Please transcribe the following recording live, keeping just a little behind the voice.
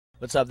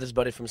What's up? This is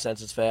Buddy from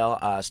Senses Fail.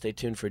 Stay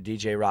tuned for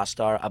DJ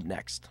Rossstar up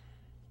next.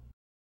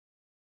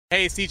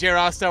 Hey, it's DJ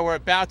Rossstar. We're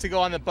about to go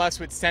on the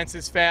bus with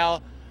Senses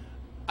Fail.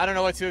 I don't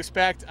know what to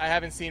expect. I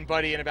haven't seen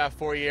Buddy in about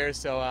 4 years,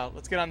 so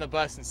let's get on the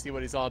bus and see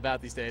what he's all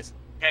about these days.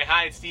 Okay,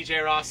 hi, it's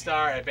DJ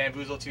Rossstar at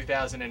Bamboozle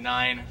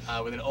 2009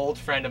 with an old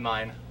friend of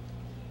mine.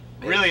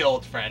 Really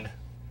old friend.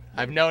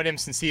 I've known him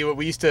since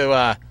we used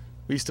to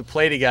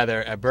play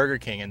together at Burger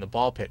King in the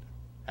ball pit,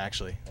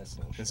 actually.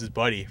 This is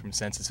Buddy from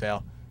Senses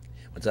Fail.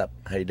 What's up?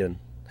 How you doing?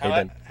 How you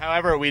doing?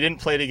 However, we didn't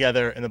play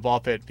together in the ball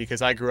pit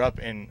because I grew up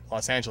in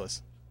Los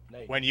Angeles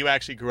when you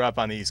actually grew up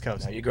on the East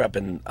Coast. No, you grew up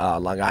in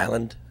Long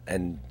Island,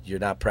 and you're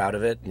not proud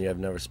of it, and you have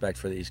no respect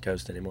for the East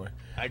Coast anymore.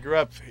 I grew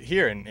up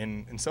here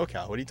in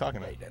SoCal. What are you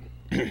talking about? No,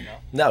 you didn't.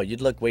 No,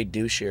 you'd look way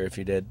douchier if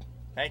you did.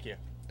 Thank you.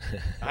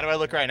 How do I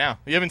look right now?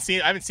 I haven't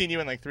seen you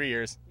in like 3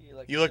 years.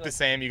 You look the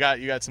same. You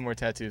got some more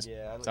tattoos.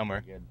 Yeah, I look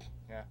somewhere. good.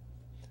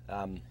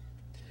 Yeah.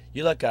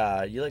 You look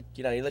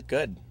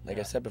good. Like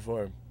I said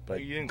before.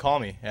 But you didn't call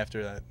me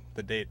after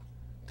the date.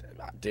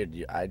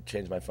 Dude, I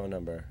changed my phone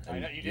number. And I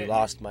know you did. You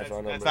lost my phone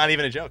number. That's not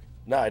even a joke.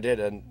 No, I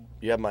did, and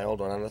you have my old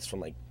one. That's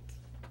from like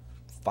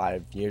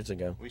 5 years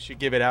ago. We should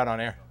give it out on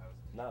air.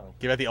 No.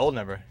 Give out the old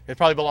number. It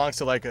probably belongs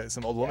to like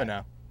some old woman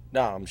now.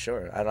 No, I'm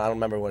sure. I don't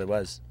remember what it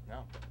was.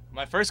 No.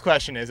 My first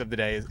question of the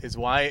day is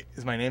why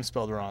is my name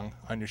spelled wrong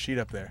on your sheet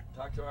up there?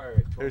 Talk to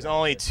our There's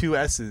only 2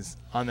 S's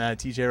on that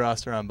DJ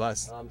Rossstar on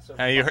bus. So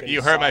and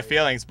you hurt my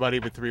feelings, buddy,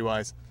 with 3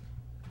 Y's.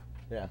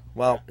 Yeah.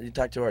 Well, you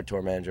talk to our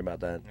tour manager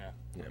about that.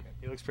 Yeah.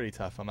 He looks pretty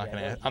tough. I'm not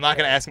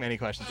gonna ask him any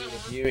questions.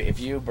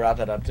 If you brought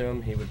that up to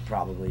him, he would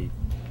probably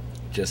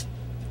just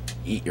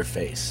eat your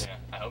face.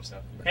 Yeah, I hope so.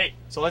 Hey,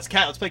 so let's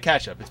play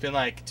catch up. It's been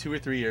like 2 or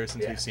 3 years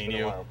since we've seen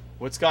you.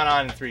 What's gone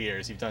on in 3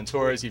 years? You've done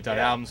tours, you've done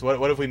albums. What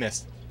have we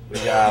missed? We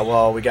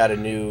got a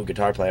new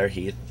guitar player,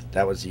 Heath.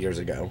 That was years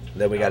ago.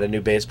 Then we got a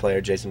new bass player,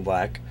 Jason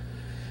Black.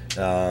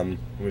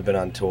 We've been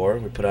on tour.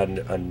 We put out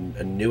a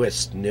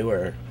most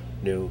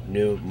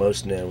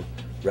new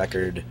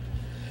record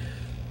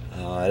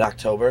in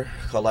October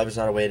called Life Is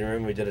Not a Waiting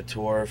Room. We did a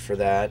tour for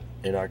that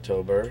in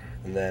October,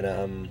 and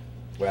then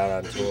we're out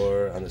on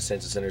tour on the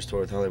Saints and Sinners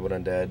tour with Hollywood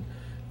Undead,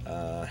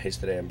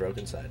 Haste Today, and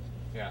Broken Side.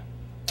 Yeah,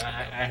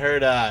 I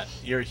heard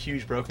you're a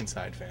huge Broken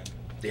Side fan.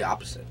 The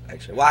opposite,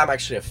 actually. Well, I'm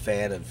actually a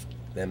fan of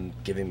them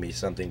giving me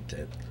something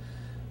to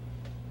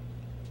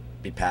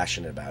be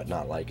passionate about,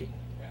 not liking.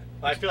 Yeah.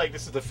 Well, I feel like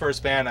this is the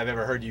first band I've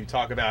ever heard you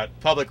talk about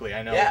publicly.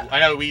 I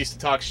know we used to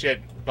talk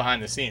shit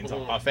behind the scenes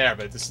off air,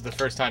 but this is the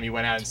first time you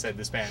went out and said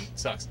this band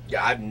sucks.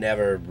 Yeah, I've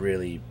never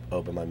really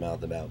opened my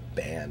mouth about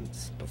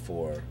bands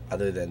before,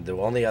 other than the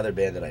only other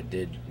band that I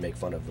did make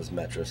fun of was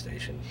Metro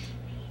Station.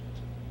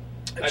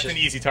 That's an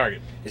easy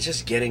target. It's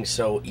just getting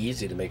so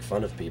easy to make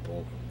fun of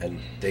people,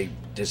 and they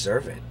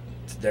deserve it.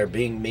 They're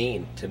being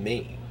mean to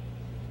me,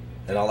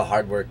 and all the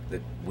hard work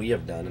that we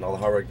have done, and all the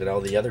hard work that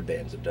all the other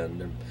bands have done.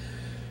 They're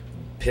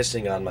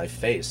pissing on my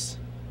face,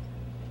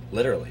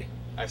 literally.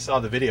 I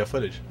saw the video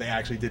footage. They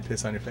actually did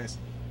piss on your face.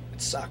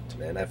 It sucked,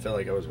 man. I felt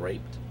like I was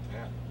raped.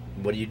 Yeah.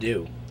 What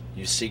do?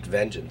 You seek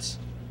vengeance,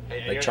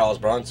 hey, like Charles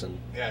Bronson.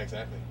 Yeah,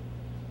 exactly.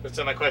 But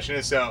so my question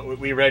is, so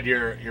we read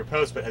your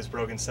post, but has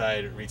Broken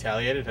Side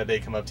retaliated? Have they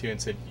come up to you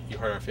and said, you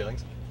hurt our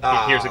feelings?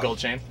 Here's a gold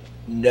chain?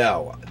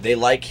 No. They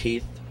like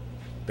Heath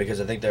because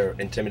I think they're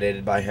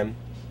intimidated by him.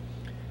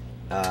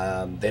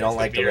 They don't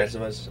like the rest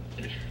of us.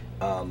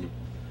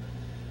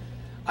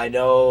 I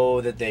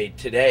know that they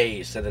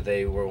today said that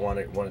they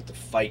wanted to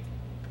fight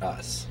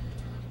us,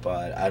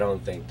 but I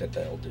don't think that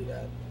they'll do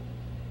that.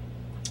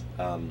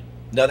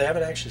 No, they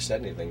haven't actually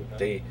said anything.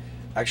 They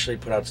actually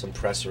put out some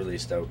press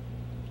release, though.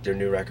 Their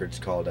new record's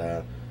called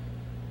I'm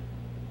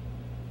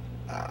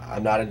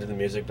Not Into the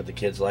Music, but the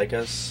Kids Like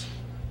Us,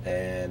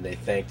 and they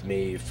thanked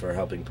me for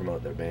helping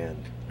promote their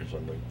band or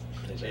something.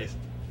 Jeez.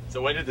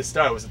 So when did this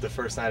start? Was it the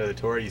first night of the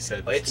tour? You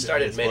said it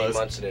started many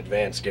months in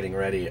advance, getting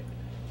ready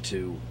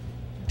to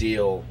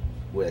deal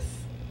with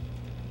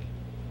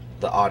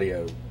the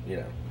audio,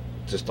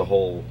 just the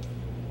whole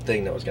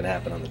thing that was going to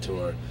happen on the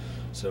tour.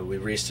 So we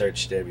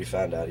researched it. We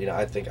found out,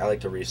 I think I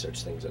like to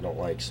research things I don't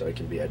like so I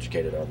can be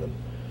educated on them.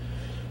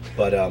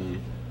 But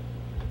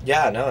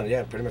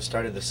pretty much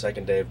started the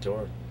second day of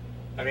tour.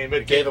 I mean,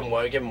 but gave them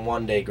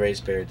 1 day grace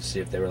period to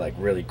see if they were like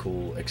really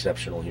cool,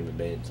 exceptional human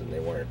beings, and they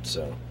weren't.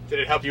 So did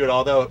it help you at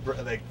all though?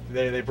 Like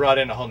they brought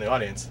in a whole new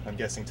audience, I'm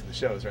guessing, to the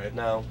shows, right?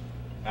 No,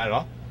 not at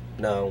all.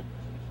 No.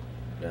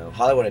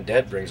 Hollywood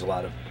Undead brings a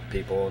lot of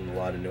people and a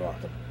lot of new,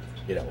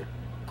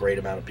 great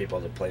amount of people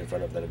to play in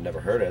front of that have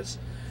never heard us.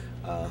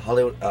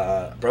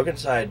 Broken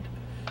Side,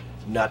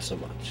 not so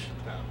much.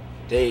 No.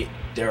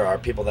 There are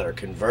people that are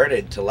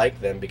converted to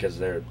like them because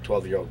they're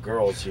 12-year-old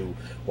girls who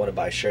want to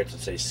buy shirts that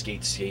say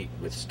 "Skeet Skeet"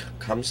 with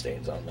cum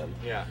stains on them.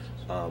 Yeah.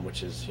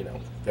 Which is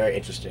very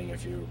interesting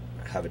if you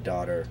have a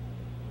daughter.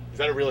 Is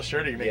that a real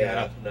shirt or are you making that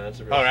up? No, it's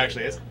a real shirt. Oh, it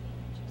actually is?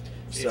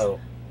 So,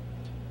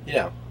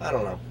 I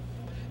don't know.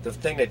 The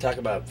thing they talk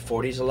about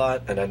 40s a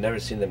lot, and I've never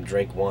seen them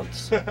drink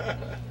once. I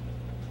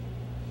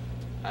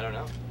don't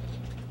know.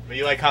 But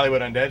you like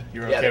Hollywood Undead?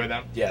 You were okay with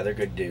them? Yeah, they're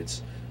good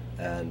dudes.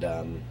 and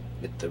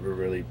we're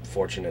really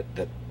fortunate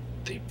that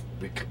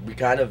we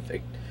kind of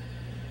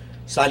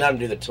signed on to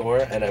do the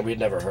tour, and we'd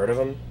never heard of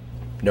him.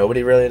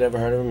 Nobody really had ever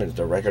heard of him, and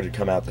the record had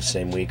come out the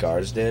same week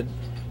ours did,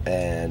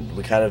 and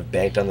we kind of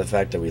banked on the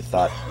fact that we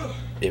thought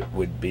it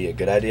would be a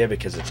good idea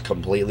because it's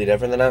completely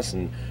different than us,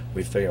 and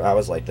we figured, I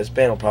was like, this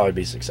band will probably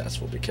be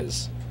successful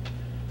because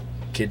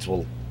kids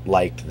will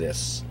like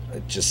this.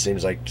 It just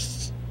seems like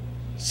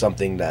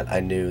something that I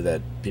knew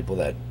that people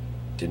that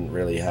didn't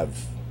really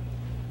have,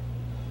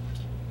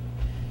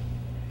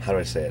 how do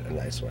I say it in a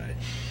nice way,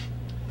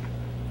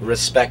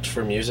 respect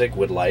for music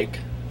would like,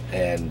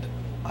 and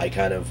I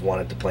kind of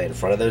wanted to play in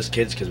front of those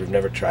kids because we've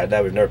never tried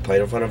that. We've never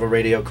played in front of a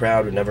radio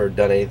crowd. We've never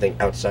done anything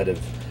outside of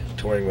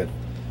touring with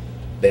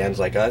bands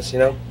like us, you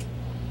know?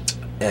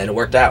 And it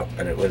worked out,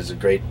 and it was a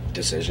great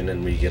decision,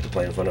 and we get to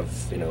play in front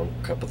of, you know,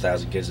 a couple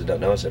thousand kids that don't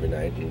know us every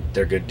night, and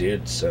they're good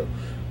dudes, so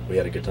we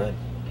had a good time.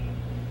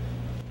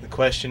 The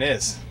question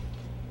is,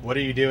 what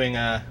are you doing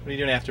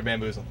after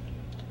Bamboozle?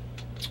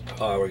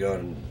 We're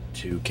going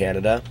to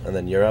Canada, and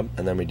then Europe,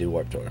 and then we do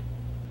Warped Tour.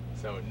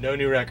 So no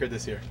new record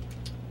this year?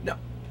 No.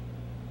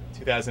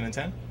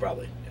 2010?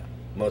 Probably,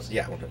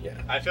 yeah.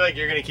 Yeah. I feel like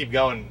you're going to keep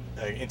going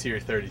into your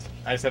 30s.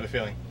 I just have a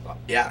feeling.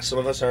 Yeah, some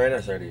of us are in our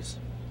 30s.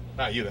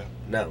 Not you, though.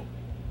 No.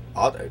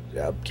 I'll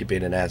keep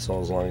being an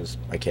asshole as long as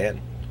I can.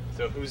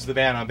 So who's the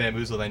band on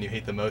Bamboozle then you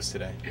hate the most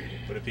today?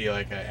 Would it be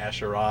like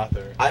Asher Roth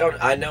or?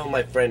 I know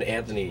my friend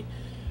Anthony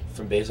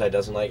from Bayside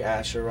doesn't like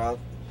Asher Roth,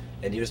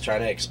 and he was trying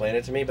to explain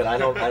it to me, but I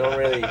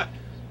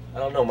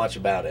don't know much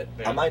about it.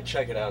 Yeah. I might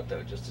check it out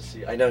though, just to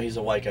see. I know he's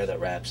a white guy that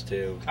raps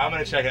too. I'm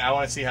gonna check it. I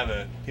want to see how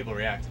the people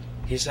react.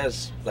 He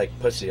says like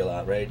pussy a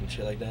lot, right, and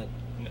shit like that.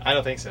 I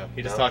don't think so.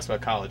 He just talks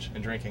about college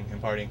and drinking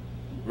and partying.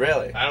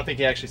 Really? I don't think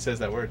he actually says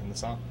that word in the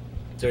song.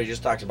 So he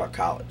just talks about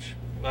college.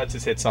 That's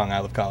his hit song, I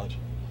Love College.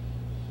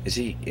 Is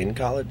he in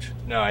college?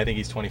 No, I think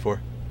he's 24.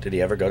 Did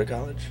he ever go to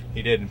college?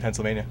 He did in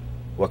Pennsylvania.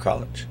 What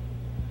college?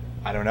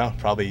 I don't know.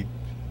 Probably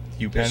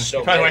UPenn. So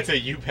he probably went to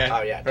UPenn.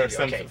 Oh, yeah. Or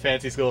some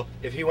fancy school.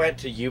 If he went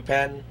to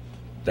UPenn,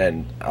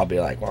 then I'll be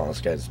like, well, this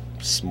guy's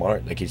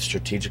smart. Like, he's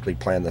strategically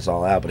planned this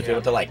all out. But if he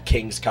went to, like,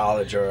 King's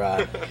College or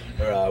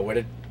where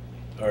did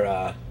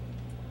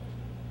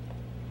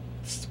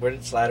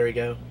Slattery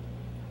go?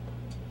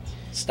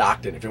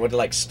 Stockton. If he went to,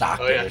 like,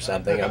 Stockton or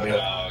something, I'll be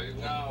like...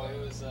 No, it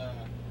was, where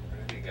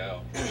did he go?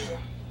 It's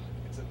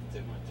at the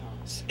tip of my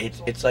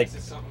tongue. It's like... Is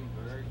it something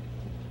Berg?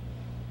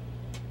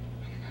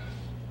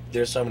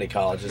 There's so many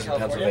colleges in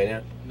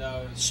Pennsylvania.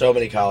 No. So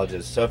many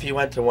colleges. So if he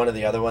went to one of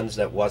the other ones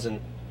that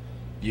wasn't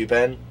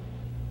UPenn,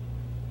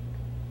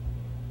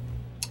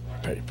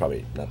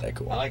 probably not that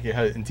cool. I like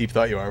how in deep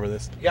thought you are with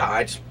this. Yeah,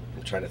 I'm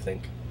trying to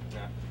think.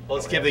 Yeah. Well,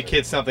 let's give the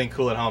kids something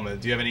cool at home.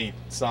 Do you have any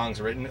songs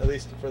written, at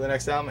least, for the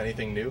next album?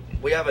 Anything new?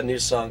 We have a new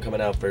song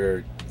coming out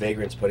for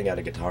Vagrant's putting out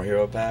a Guitar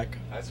Hero pack.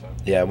 That's fun.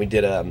 Yeah, we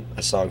did a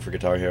song for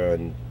Guitar Hero,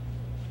 and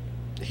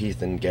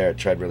Heath and Garrett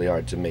tried really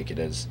hard to make it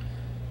as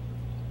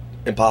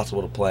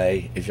impossible to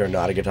play if you're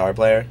not a guitar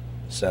player.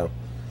 So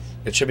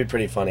it should be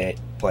pretty funny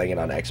playing it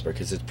on Expert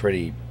because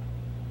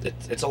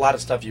it's a lot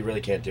of stuff you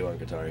really can't do on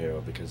Guitar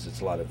Hero because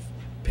it's a lot of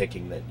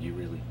picking that you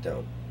really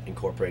don't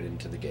incorporate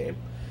into the game.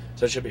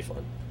 So it should be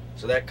fun.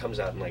 So that comes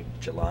out in like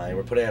July.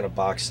 We're putting out a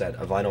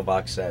vinyl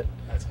box set.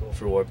 That's cool.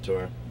 For Warped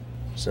Tour.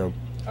 So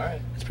all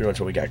right, that's pretty much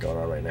what we got going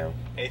on right now.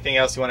 Anything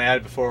else you want to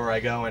add before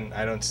I go and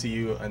I don't see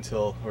you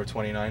until we're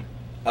 29?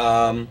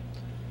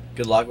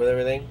 Good luck with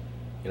everything.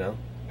 You know,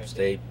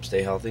 stay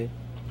healthy,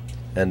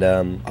 and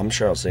I'm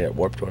sure I'll see you at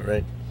Warped Tour,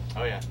 right?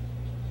 Oh yeah.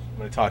 I'm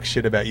gonna talk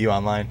shit about you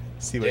online.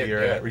 See what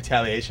your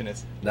retaliation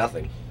is.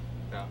 Nothing.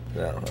 No.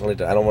 No,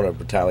 I don't want to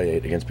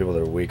retaliate against people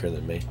that are weaker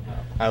than me.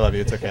 I love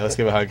you. It's okay. Let's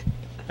give a hug.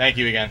 Thank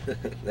you again.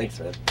 Thanks,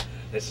 man.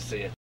 Nice to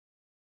see you.